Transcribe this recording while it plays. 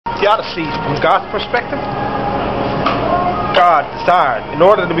theodicy from God's perspective, God desired, in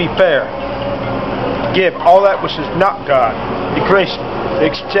order to be fair, to give all that which is not God, the creation, the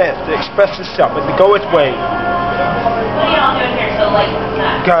chance to express itself and to go its way. What are y'all doing here so late?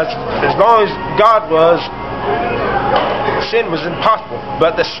 Because as long as God was, sin was impossible.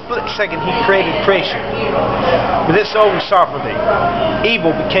 But the split second He created creation, with His own sovereignty,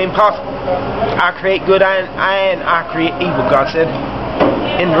 evil became possible. I create good and I create evil, God said.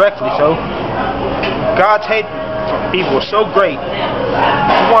 Indirectly so. God's hate for evil was so great,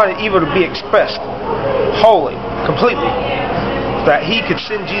 He wanted evil to be expressed wholly, completely, that He could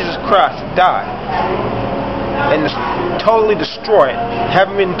send Jesus Christ to die and totally destroy it.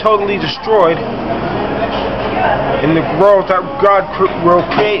 Having been totally destroyed in the world that God will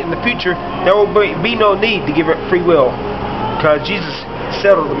create in the future, there will be no need to give it free will, because Jesus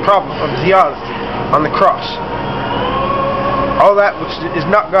settled the problem of theodicy on the cross. All that which is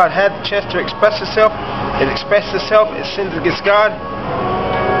not God had the chance to express itself. It expressed itself, it sins against God.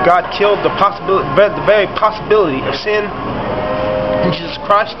 God killed the very possibility of sin in Jesus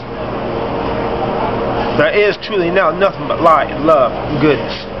Christ. There is truly now nothing but light and love and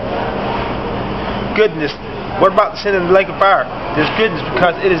goodness. Goodness. What about the sin in the lake of fire? There's goodness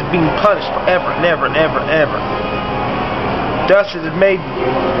because it is being punished forever and ever and ever and ever. Thus it is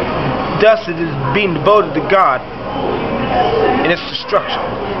being devoted to God in its destruction.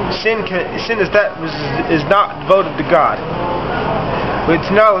 Sin is that which is not devoted to God. But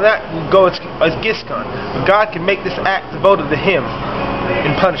it's not that will go as Giscon. But God can make this act devoted to Him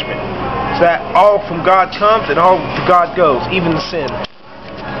in punishment. So that all from God comes and all to God goes, even the sin.